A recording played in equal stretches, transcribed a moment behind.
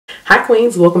Hi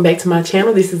queens, welcome back to my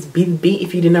channel. This is BetheBeat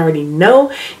if you didn't already know.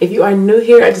 If you are new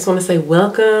here, I just want to say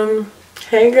welcome.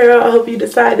 Hey girl, I hope you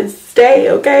decided to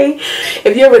stay, okay?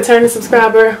 If you're a returning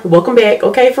subscriber, welcome back,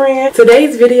 okay friend?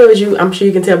 Today's video, as I'm sure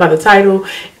you can tell by the title,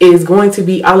 is going to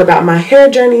be all about my hair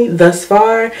journey thus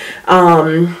far.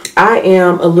 I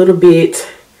am a little bit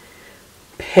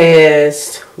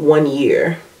past 1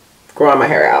 year growing my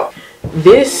hair out.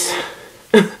 This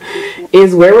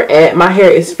is where we're at. My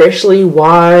hair is freshly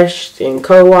washed and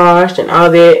co-washed and all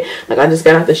that. Like, I just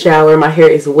got out the shower, my hair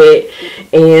is wet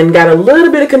and got a little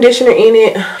bit of conditioner in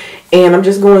it, and I'm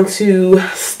just going to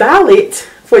style it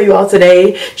for you all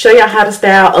today, show y'all how to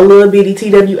style a little bitty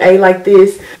TWA like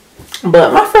this.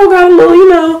 But my fro got a little, you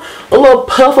know, a little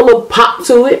puff, a little pop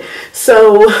to it,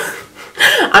 so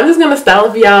I'm just gonna style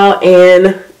it for y'all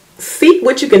and see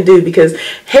what you can do, because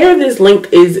hair this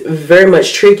length is very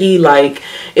much tricky. Like,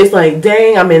 it's like,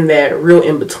 dang, I'm in that real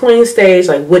in between stage.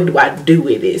 Like, what do I do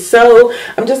with it? So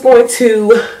I'm just going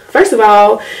to first of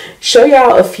all show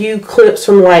y'all a few clips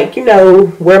from, like, you know,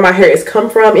 where my hair has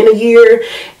come from in a year,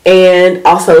 and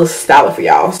also style it for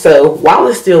y'all. So while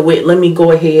it's still wet, let me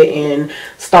go ahead and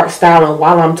start styling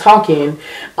while I'm talking.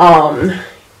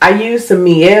 I used some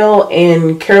Mielle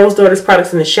and Carol's Daughter's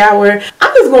products in the shower.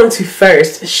 I'm just going to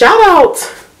first shout out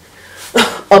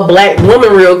a black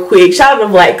woman real quick. Shout out a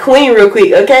black queen real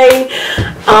quick, okay?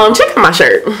 Check out my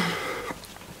shirt.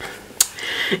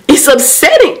 It's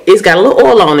upsetting. It's got a little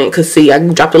oil on it, because see, I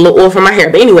dropped a little oil from my hair.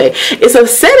 But anyway, it's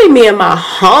upsetting me and my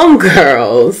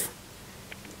homegirls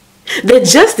that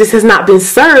justice has not been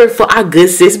served for our good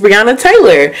sis Breonna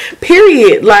Taylor.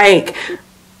 Period. Like,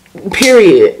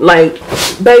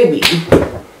 baby,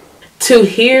 to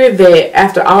hear that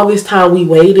after all this time we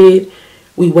waited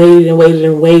and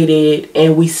waited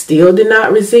and we still did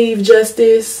not receive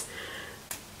justice.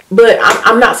 But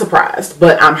I'm not surprised,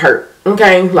 but I'm hurt,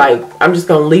 okay? Like, I'm just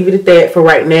gonna leave it at that for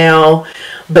right now.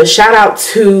 But shout out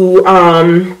to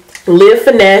Live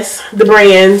Finesse, the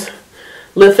brand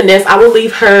Live Finesse. I will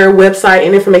leave her website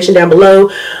and information down below.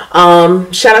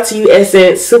 Shout out to you,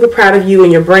 Essence. Super proud of you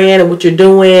and your brand and what you're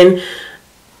doing.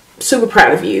 Super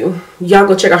proud of you. Y'all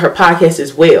go check out her podcast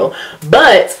as well.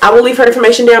 But I will leave her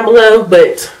information down below.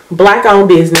 But black owned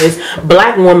business,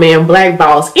 black woman, black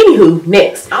boss. Anywho,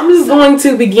 next, I'm just going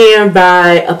to begin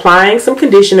by applying some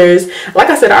conditioners. Like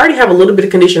I said, I already have a little bit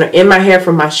of conditioner in my hair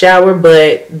from my shower,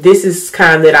 but this is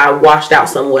kind that I washed out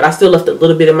somewhat. I still left a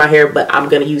little bit in my hair, but I'm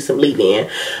going to use some leave-in.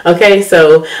 Okay,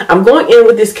 so I'm going in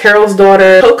with this Carol's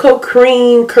Daughter Coco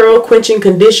Creme Curl Quenching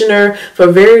Conditioner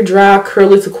for very dry,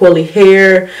 curly to coily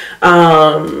hair.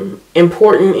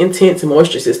 Important intense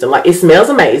moisture system. Like, it smells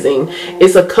amazing.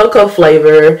 It's a cocoa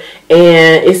flavor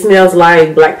and it smells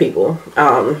like black people.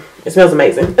 It smells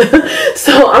amazing.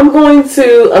 So I'm going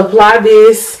to apply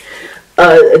this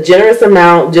a generous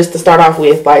amount just to start off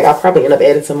with. Like, I'll probably end up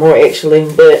adding some more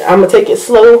actually, but I'm gonna take it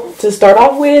slow to start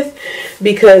off with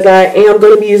because I am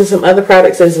going to be using some other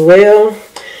products as well.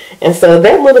 And so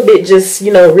that little bit just,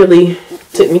 you know, really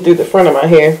took me through the front of my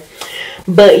hair.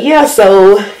 But yeah,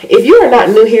 so if you are not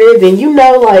new here, then you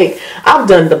know, like, I've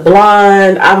done the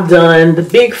blonde, I've done the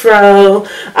big fro,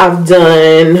 I've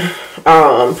done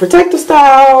protector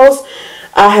styles,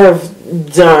 I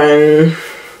have done,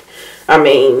 I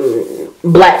mean,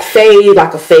 black fade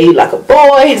like a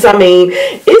boy's. I mean,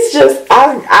 it's just,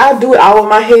 I do it all with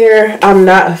my hair. I'm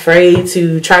not afraid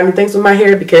to try new things with my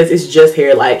hair because it's just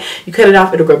hair. Like, you cut it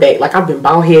off, it'll grow back. Like, I've been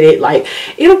bald headed, like,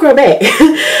 it'll grow back.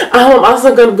 I'm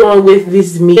also gonna go with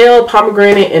this Mielle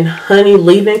Pomegranate and Honey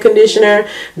leave-in conditioner.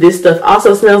 This stuff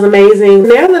also smells amazing.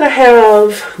 Now that I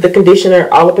have the conditioner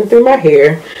all up and through my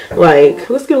hair, like,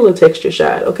 let's get a little texture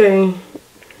shot, okay?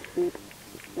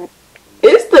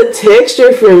 It's the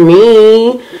texture for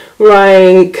me.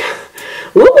 Like,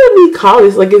 what would we call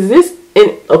this? Like, is this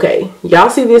okay, y'all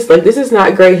see this? Like, this is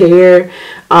not gray hair.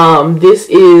 This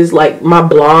is like my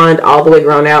blonde all the way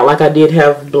grown out. Like, I did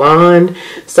have blonde,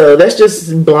 so that's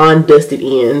just blonde dusted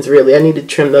ends really. I need to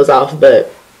trim those off,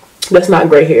 but that's not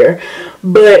gray hair.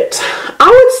 But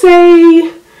I would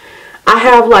say I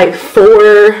have like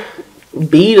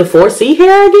 4B to 4C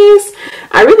hair, I guess.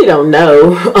 I really don't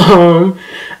know.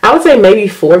 I would say maybe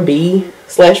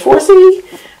 4B/4C,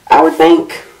 I would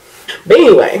think. But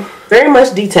anyway, very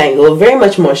much detangled, very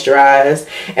much moisturized.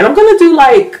 And I'm going to do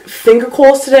like finger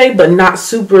coils today, but not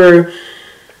super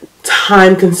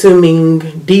time consuming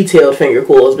detailed finger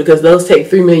coils because those take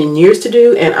 3 million years to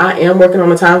do, and I am working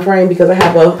on a time frame because I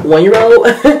have a 1-year-old.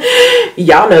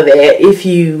 Y'all know that if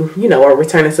you know, are a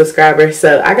returning subscriber.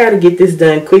 So I got to get this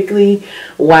done quickly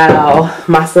while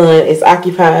my son is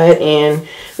occupied and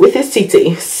with his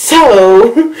TT.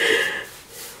 So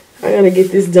I gotta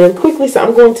get this done quickly, so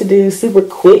I'm going to do super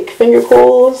quick finger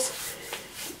coils.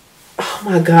 Oh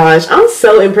my gosh, I'm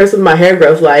so impressed with my hair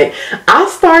growth. Like, I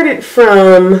started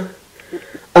from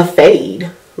a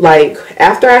fade. Like,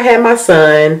 after I had my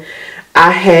son,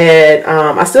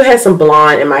 I still had some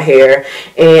blonde in my hair,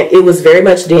 and it was very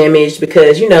much damaged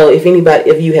because, you know, if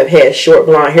you have had short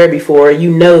blonde hair before, you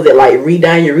know that like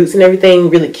re-dyeing your roots and everything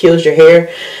really kills your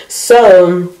hair.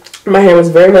 So my hair was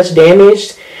very much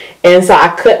damaged, and so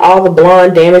I cut all the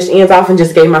blonde damaged ends off and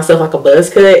just gave myself like a buzz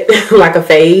cut, like a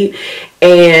fade,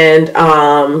 and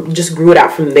just grew it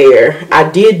out from there. I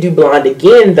did do blonde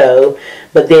again though,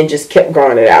 but then just kept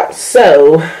growing it out.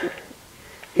 So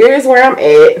here's where I'm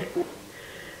at.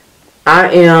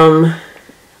 I am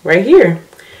right here,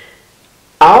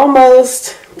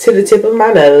 almost to the tip of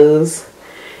my nose,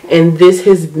 and this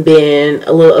has been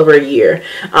a little over a year.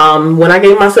 When I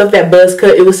gave myself that buzz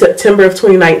cut, it was September of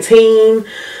 2019,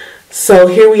 so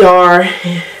here we are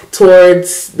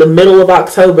towards the middle of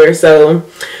October, so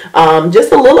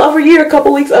just a little over a year, a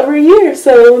couple weeks over a year.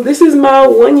 So this is my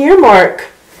 1 year mark.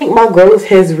 I think my growth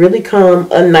has really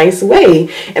come a nice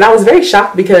way, and I was very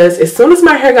shocked because as soon as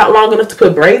my hair got long enough to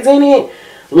put braids in it,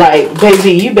 like,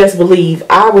 baby, you best believe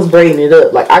I was braiding it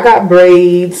up. Like, I got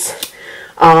braids,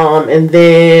 and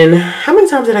then how many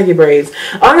times did I get braids?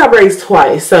 Oh, I got braids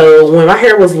twice. So when my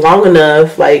hair was long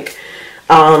enough, like,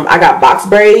 I got box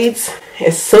braids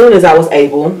as soon as I was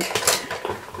able,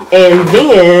 and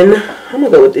then I'm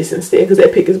gonna go with this instead because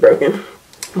that pick is broken.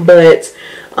 But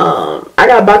I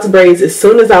got box braids as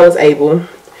soon as I was able,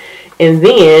 and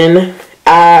then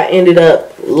I ended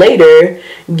up later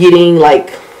getting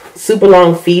like super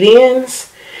long feed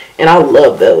ends, and I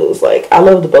love those. Like, I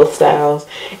love the both styles.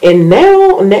 And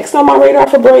now next on my radar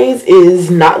for braids is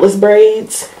knotless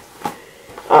braids.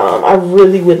 I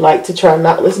really would like to try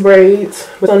knotless braids.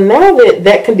 So now that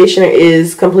that conditioner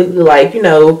is completely, like, you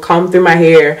know, combed through my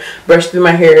hair, brushed through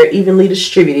my hair, evenly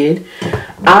distributed,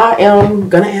 I am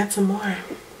gonna add some more.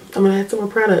 I'm gonna add some more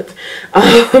product.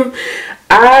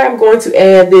 I'm going to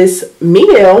add this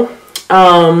Mielle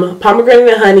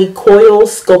Pomegranate and Honey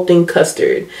COILS Sculpting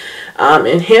Custard.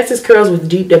 Enhances curls with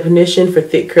deep definition for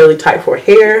thick, curly, type 4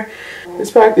 hair.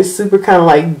 This product is super kind of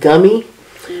like gummy.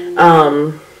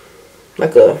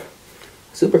 Like a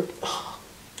super,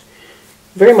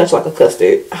 very much like a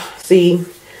custard. See,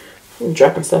 I'm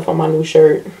dropping stuff on my new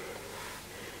shirt.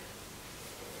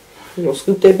 You gonna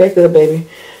scoop that back up, baby.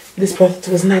 This product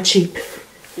was not cheap.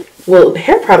 Well,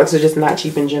 hair products are just not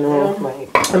cheap in general. Like,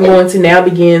 I'm going to now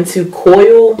begin to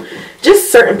coil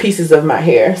just certain pieces of my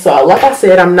hair. So like I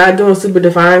said, I'm not doing super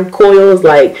defined coils,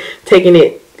 like taking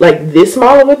it like this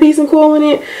small of a piece and coiling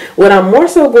it. What I'm more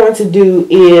so going to do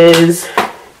is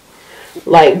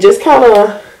like just kind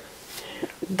of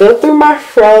go through my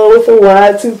fro with a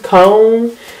wide tooth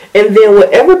comb, and then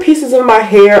whatever pieces of my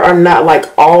hair are not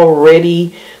like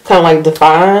already kind of like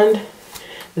defined,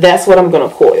 that's what I'm gonna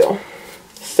coil.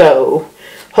 So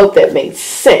hope that made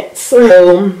sense.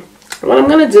 So what I'm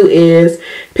gonna do is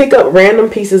pick up random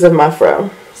pieces of my fro.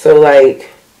 So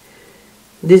like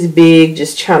this big,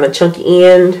 just kind of chunky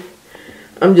end,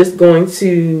 I'm just going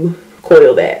to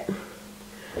coil that.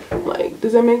 Like,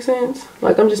 does that make sense?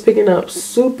 Like, I'm just picking up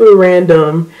super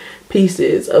random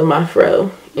pieces of my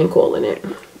fro and coiling it.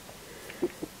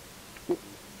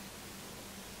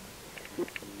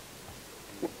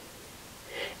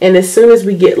 And as soon as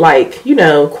we get, like, you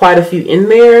know, quite a few in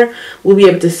there, we'll be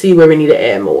able to see where we need to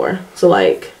add more. So,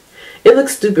 like, it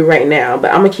looks stupid right now,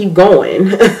 but I'm going to keep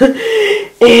going.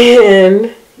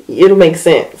 And it'll make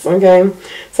sense, okay?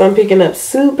 So I'm picking up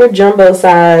super jumbo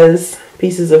size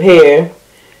pieces of hair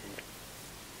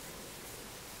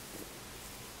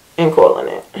and coiling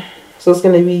it. So it's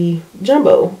going to be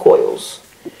jumbo coils.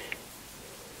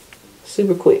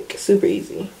 Super quick, super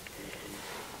easy.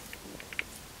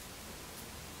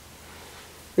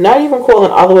 Not even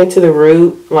coiling all the way to the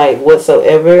root, like,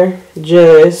 whatsoever.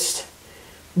 Just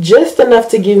enough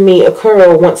to give me a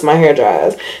curl once my hair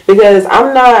dries. Because I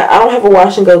don't have a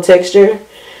wash and go texture.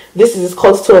 This is as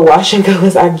close to a wash and go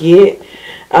as I get.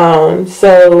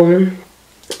 So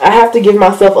I have to give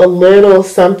myself a little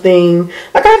something.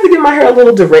 Like, I have to give my hair a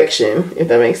little direction, if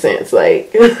that makes sense.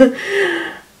 Like,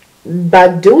 by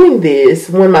doing this,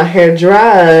 when my hair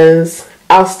dries,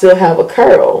 I'll still have a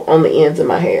curl on the ends of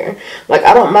my hair. Like,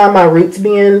 I don't mind my roots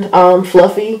being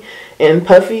fluffy and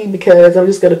puffy because I'm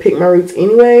just going to pick my roots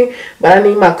anyway. But I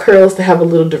need my curls to have a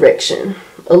little direction,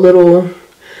 a little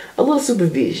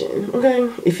supervision,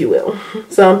 okay, if you will.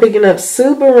 So I'm picking up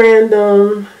super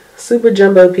random, super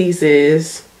jumbo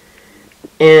pieces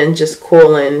and just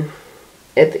coiling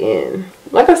at the end.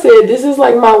 Like I said, this is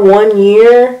like my 1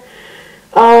 year.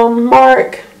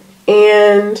 mark.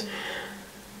 And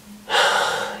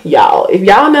y'all, if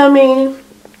y'all know me,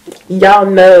 y'all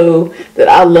know that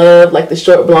I love like the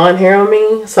short blonde hair on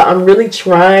me. So I'm really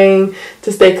trying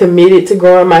to stay committed to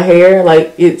growing my hair.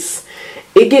 Like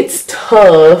it gets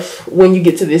tough when you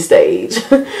get to this stage.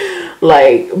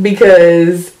 Like,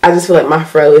 because I just feel like my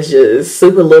fro is just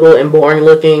super little and boring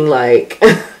looking. Like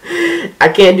I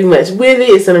can't do much with it.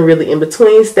 It's in a really in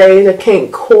between stage. I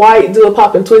can't quite do a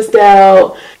pop and twist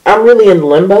out. I'm really in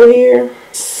limbo here.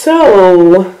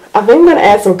 So I think I'm gonna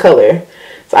add some color.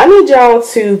 So I need y'all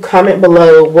to comment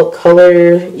below what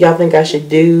color y'all think I should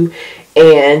do.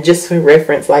 And just for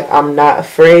reference, like, I'm not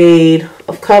afraid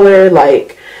of color.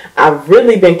 Like, I've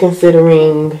really been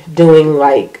considering doing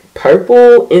like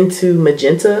purple into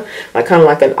magenta, like kind of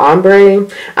like an ombre.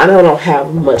 I know I don't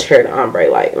have much hair to ombre,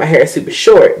 like my hair is super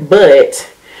short,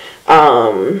 but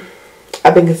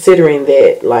I've been considering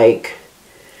that, like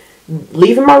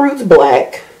leaving my roots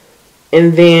black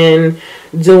and then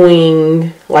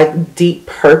doing like deep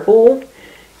purple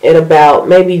at about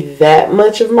maybe that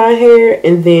much of my hair,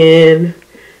 and then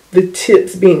the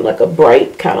tips being like a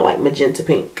bright kind of like magenta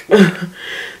pink.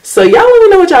 So y'all let me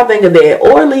know what y'all think of that,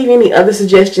 or leave any other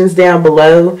suggestions down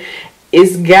below.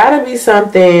 It's gotta be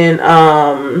something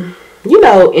you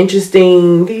know,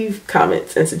 interesting. Leave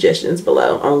comments and suggestions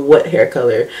below on what hair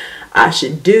color I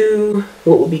should do,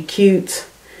 what would be cute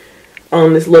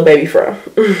on this little baby fro.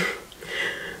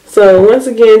 So once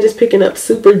again, just picking up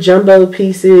super jumbo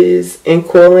pieces and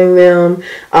coiling them.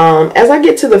 As I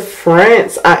get to the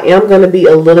fronts, I am going to be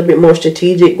a little bit more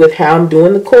strategic with how I'm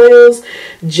doing the coils,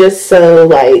 just so,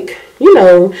 like, you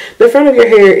know, the front of your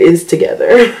hair is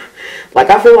together. Like,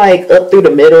 I feel like up through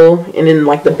the middle and then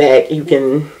like the back, you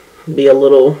can be a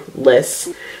little less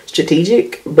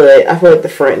strategic, but I feel like the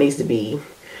front needs to be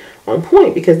on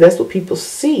point because that's what people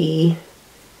see.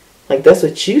 Like, that's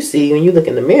what you see when you look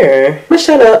in the mirror. I'm gonna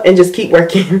shut up and just keep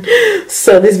working.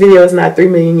 So this video is not 3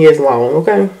 million years long,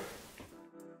 okay?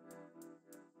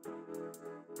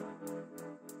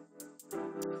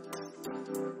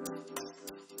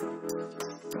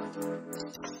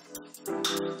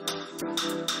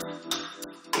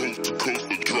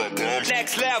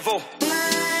 Next level.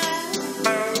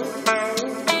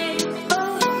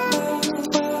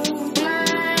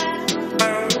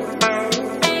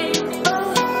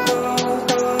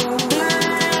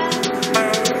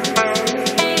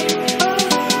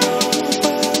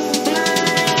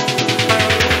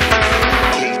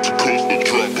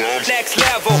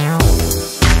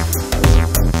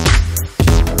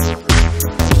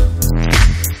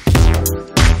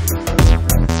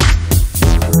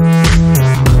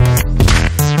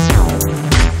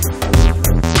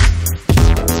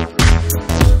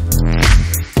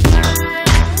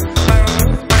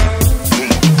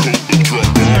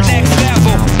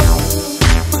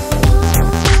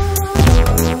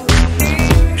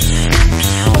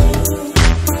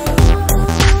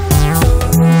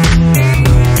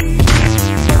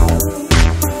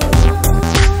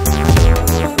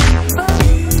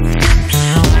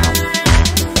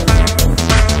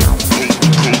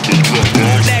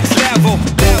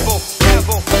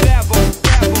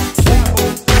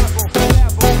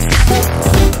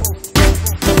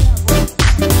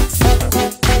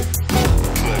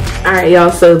 Alright,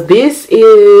 y'all, so this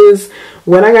is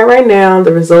what I got right now,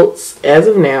 the results as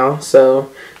of now. So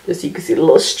just so you can see the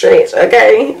little stretch,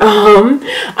 okay?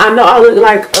 I know I look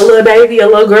like a little baby, a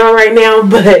little girl right now,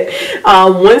 but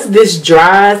once this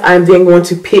dries, I'm then going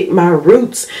to pick my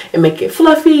roots and make it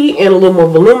fluffy and a little more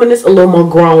voluminous, a little more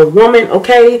grown woman,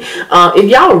 okay? If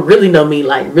y'all really know me,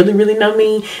 like really know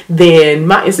me, then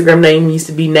my Instagram name used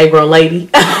to be Negro Lady.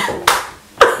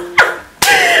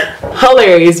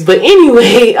 Hilarious. But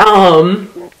anyway, I'm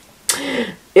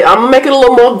gonna make it a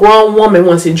little more grown woman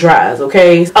once it dries,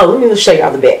 okay? Oh, let me just show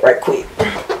y'all the back right quick.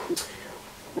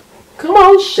 Come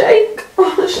on, shake.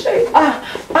 Shake.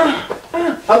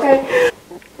 Okay.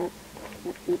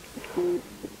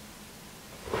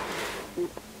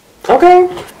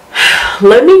 Okay.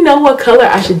 Let me know what color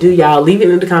I should do, y'all. Leave it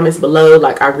in the comments below.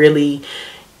 Like, I really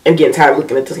am getting tired of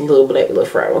looking at this little black little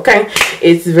fro, okay?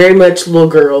 It's very much little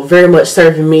girl, very much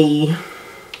serving me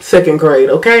 2nd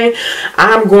grade, okay?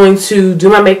 I'm going to do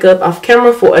my makeup off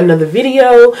camera for another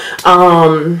video.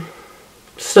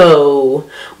 So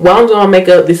while I'm doing my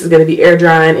makeup, this is going to be air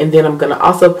drying, and then I'm going to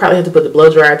also probably have to put the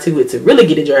blow dryer to it to really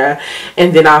get it dry,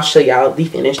 and then I'll show y'all the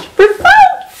finished results.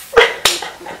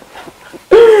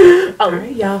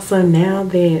 Alright, y'all, so now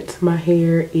that my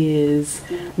hair is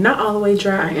not all the way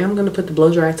dry, I am going to put the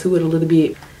blow dryer to it a little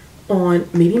bit on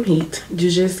medium heat to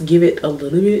just give it a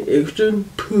little bit extra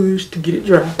push to get it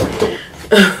dry.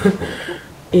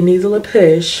 It needs a little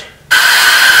push.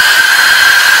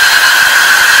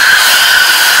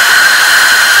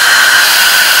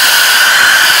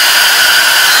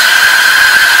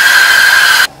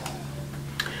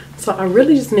 So I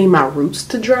really just need my roots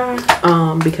to dry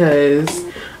because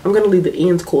I'm going to leave the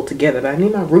ends cool together. But I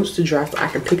need my roots to dry so I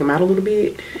can pick them out a little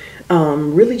bit.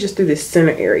 Really just through this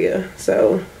center area.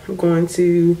 So I'm going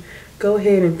to go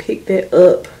ahead and pick that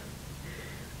up.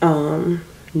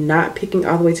 Not picking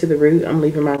all the way to the root. I'm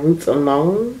leaving my roots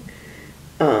alone.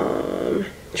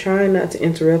 Trying not to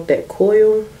interrupt that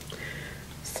coil.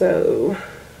 So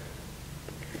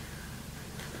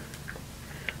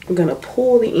I'm gonna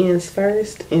pull the ends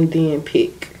first and then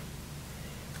pick.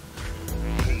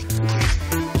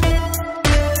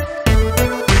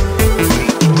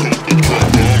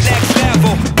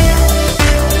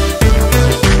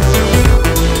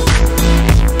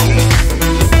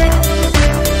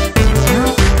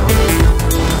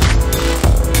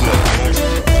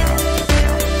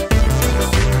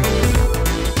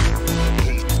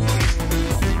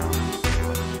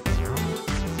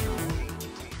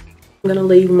 I'm gonna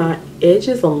leave my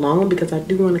edges alone because I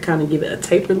do want to kind of give it a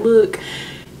tapered look.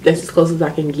 That's as close as I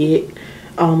can get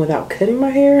without cutting my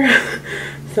hair.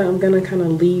 So I'm gonna kind of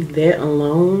leave that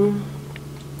alone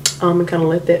and kind of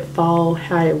let that fall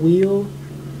how it will.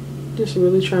 Just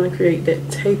really trying to create that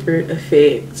tapered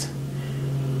effect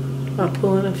by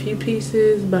pulling a few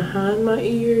pieces behind my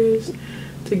ears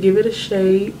to give it a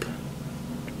shape.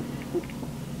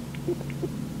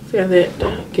 See how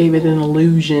that gave it an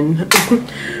illusion.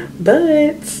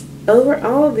 But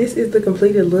overall, this is the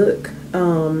completed look.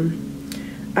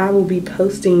 I will be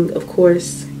posting, of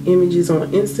course, images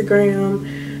on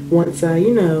Instagram once I,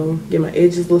 you know, get my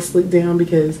edges a little slicked down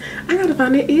because I gotta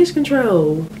find that edge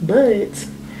control. But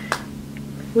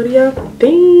what do y'all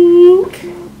think?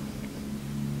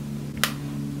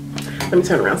 Let me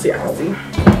turn around so y'all can see.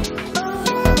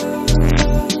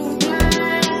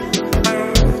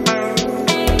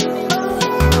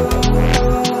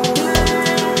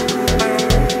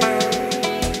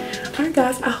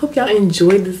 Guys, I hope y'all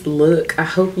enjoyed this look. I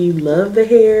hope you love the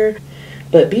hair,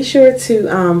 but be sure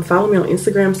to follow me on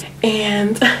Instagram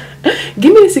and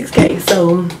give me a 6K.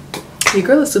 So your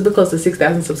girl is super close to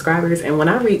 6,000 subscribers, and when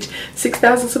I reach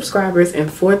 6,000 subscribers and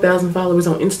 4,000 followers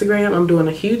on Instagram, I'm doing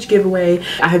a huge giveaway.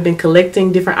 I have been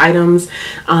collecting different items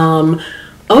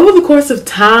over the course of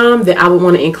time that I would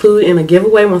want to include in a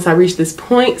giveaway once I reach this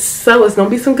point. So it's gonna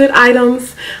be some good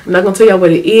items. I'm not gonna tell y'all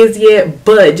what it is yet,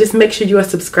 but just make sure you are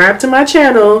subscribed to my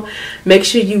channel. Make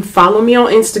sure you follow me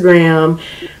on Instagram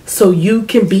so you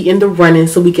can be in the running,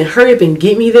 so we can hurry up and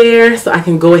get me there so I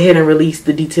can go ahead and release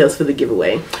the details for the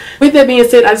giveaway. With that being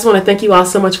said, I just want to thank you all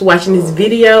so much for watching this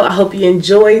video. I hope you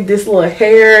enjoyed this little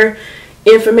hair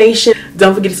information.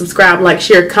 Don't forget to subscribe, like,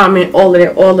 share, comment, all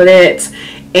of that.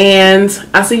 And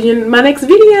I'll see you in my next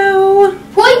video.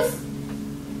 Peace.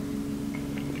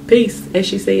 Peace, as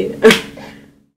she said.